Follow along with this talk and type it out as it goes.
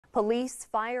Police,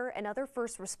 fire, and other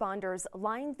first responders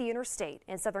lined the interstate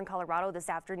in southern Colorado this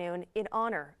afternoon in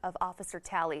honor of Officer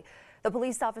Talley. The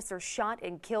police officer shot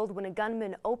and killed when a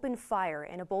gunman opened fire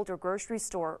in a Boulder grocery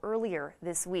store earlier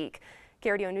this week.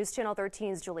 KRDO News Channel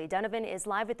 13's Julia Donovan is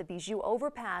live at the Bijou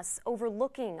overpass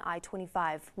overlooking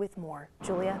I-25 with more.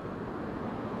 Julia?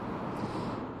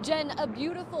 Jen, a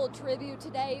beautiful tribute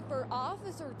today for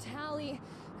Officer Talley,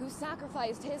 who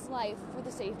sacrificed his life for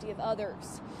the safety of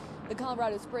others. The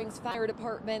Colorado Springs Fire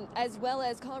Department, as well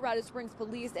as Colorado Springs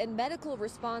Police and medical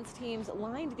response teams,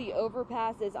 lined the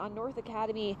overpasses on North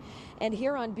Academy and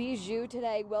here on Bijou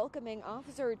today, welcoming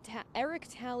Officer Eric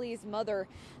Talley's mother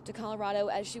to Colorado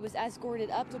as she was escorted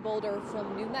up to Boulder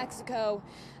from New Mexico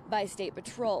by State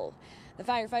Patrol. The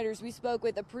firefighters we spoke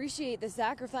with appreciate the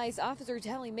sacrifice Officer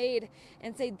Talley made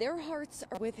and say their hearts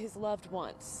are with his loved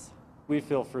ones. We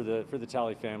feel for the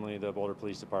Talley family, the Boulder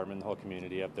Police Department, the whole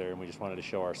community up there, and we just wanted to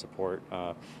show our support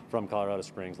from Colorado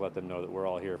Springs, let them know that we're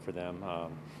all here for them.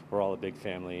 We're all a big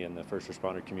family in the first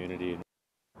responder community.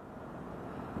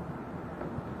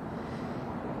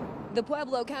 The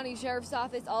Pueblo County Sheriff's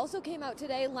Office also came out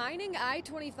today lining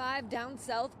I-25 down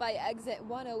south by exit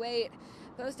 108,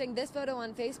 posting this photo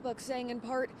on Facebook saying in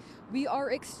part, "We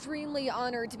are extremely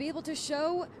honored to be able to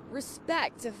show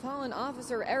respect to fallen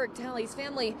Officer Eric Talley's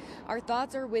family. Our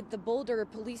thoughts are with the Boulder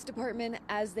Police Department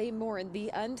as they mourn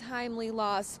the untimely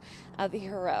loss of a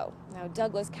hero." Now,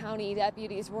 Douglas County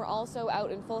deputies were also out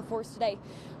in full force today,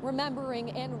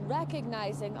 remembering and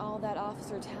recognizing all that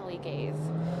Officer Talley gave.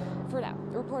 For now,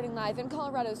 reporting live in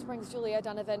Colorado Springs, Julia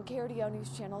Donovan, KRDO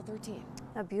News Channel 13.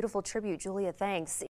 A beautiful tribute, Julia. Thanks.